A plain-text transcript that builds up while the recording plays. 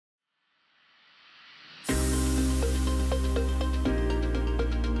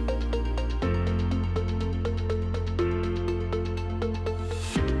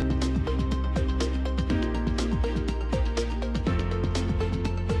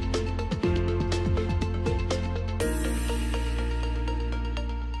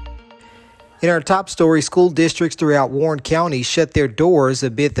In our top story, school districts throughout Warren County shut their doors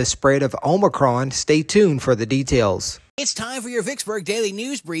amid the spread of Omicron. Stay tuned for the details. It's time for your Vicksburg Daily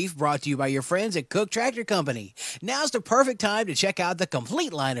News Brief, brought to you by your friends at Cook Tractor Company. Now's the perfect time to check out the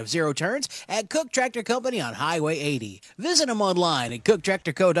complete line of zero turns at Cook Tractor Company on Highway 80. Visit them online at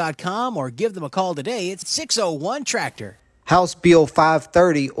cooktractorco.com or give them a call today at 601-TRACTOR. House Bill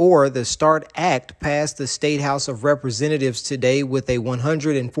 530, or the START Act, passed the State House of Representatives today with a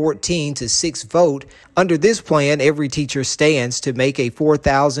 114-6 vote. Under this plan, every teacher stands to make a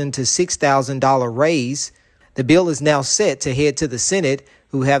 $4,000 to $6,000 raise. The bill is now set to head to the Senate,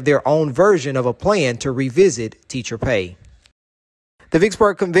 who have their own version of a plan to revisit teacher pay. The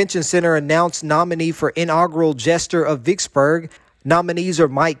Vicksburg Convention Center announced nominee for inaugural Jester of Vicksburg. Nominees are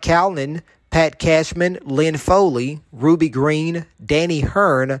Mike Calnan, Pat Cashman, Lynn Foley, Ruby Green, Danny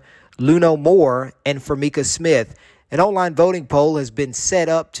Hearn, Luno Moore, and Formika Smith. An online voting poll has been set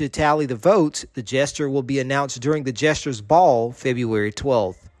up to tally the votes. The Jester will be announced during the Jester's Ball, February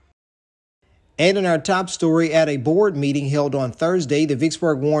 12th. And in our top story, at a board meeting held on Thursday, the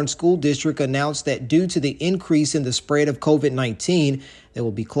Vicksburg-Warren School District announced that due to the increase in the spread of COVID-19, they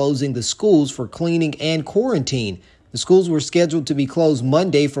will be closing the schools for cleaning and quarantine. The schools were scheduled to be closed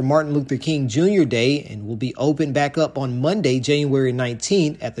Monday for Martin Luther King Jr. Day and will be open back up on Monday, January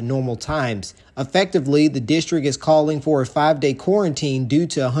 19th at the normal times. Effectively, the district is calling for a 5-day quarantine due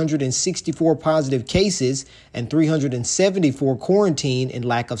to 164 positive cases and 374 quarantine and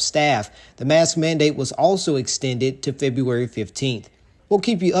lack of staff. The mask mandate was also extended to February 15th. We'll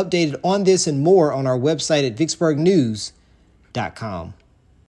keep you updated on this and more on our website at vicksburgnews.com.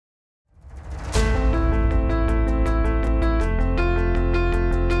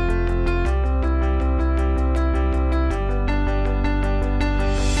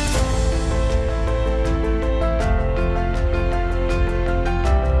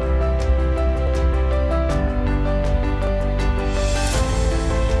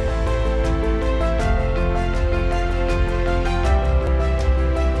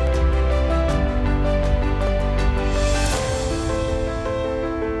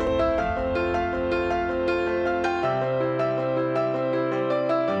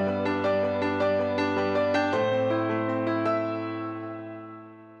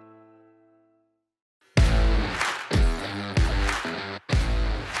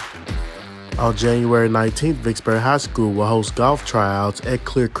 On January 19th, Vicksburg High School will host golf tryouts at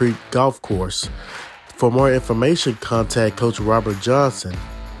Clear Creek Golf Course. For more information, contact Coach Robert Johnson.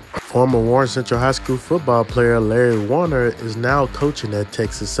 Former Warren Central High School football player Larry Warner is now coaching at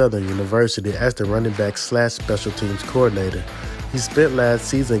Texas Southern University as the running back / special teams coordinator. He spent last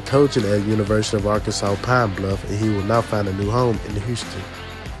season coaching at University of Arkansas Pine Bluff, and he will now find a new home in Houston.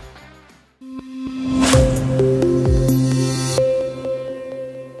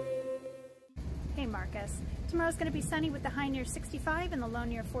 Tomorrow's going to be sunny with the high near 65 and the low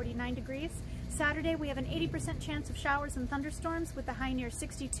near 49 degrees. Saturday we have an 80% chance of showers and thunderstorms with the high near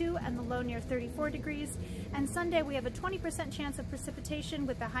 62 and the low near 34 degrees. And Sunday we have a 20% chance of precipitation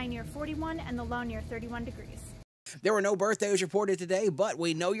with the high near 41 and the low near 31 degrees. There were no birthdays reported today, but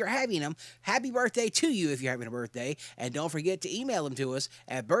we know you're having them. Happy birthday to you if you're having a birthday. And don't forget to email them to us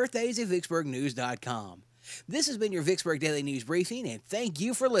at birthdays@vicksburgnews.com. This has been your Vicksburg Daily News Briefing, and thank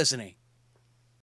you for listening.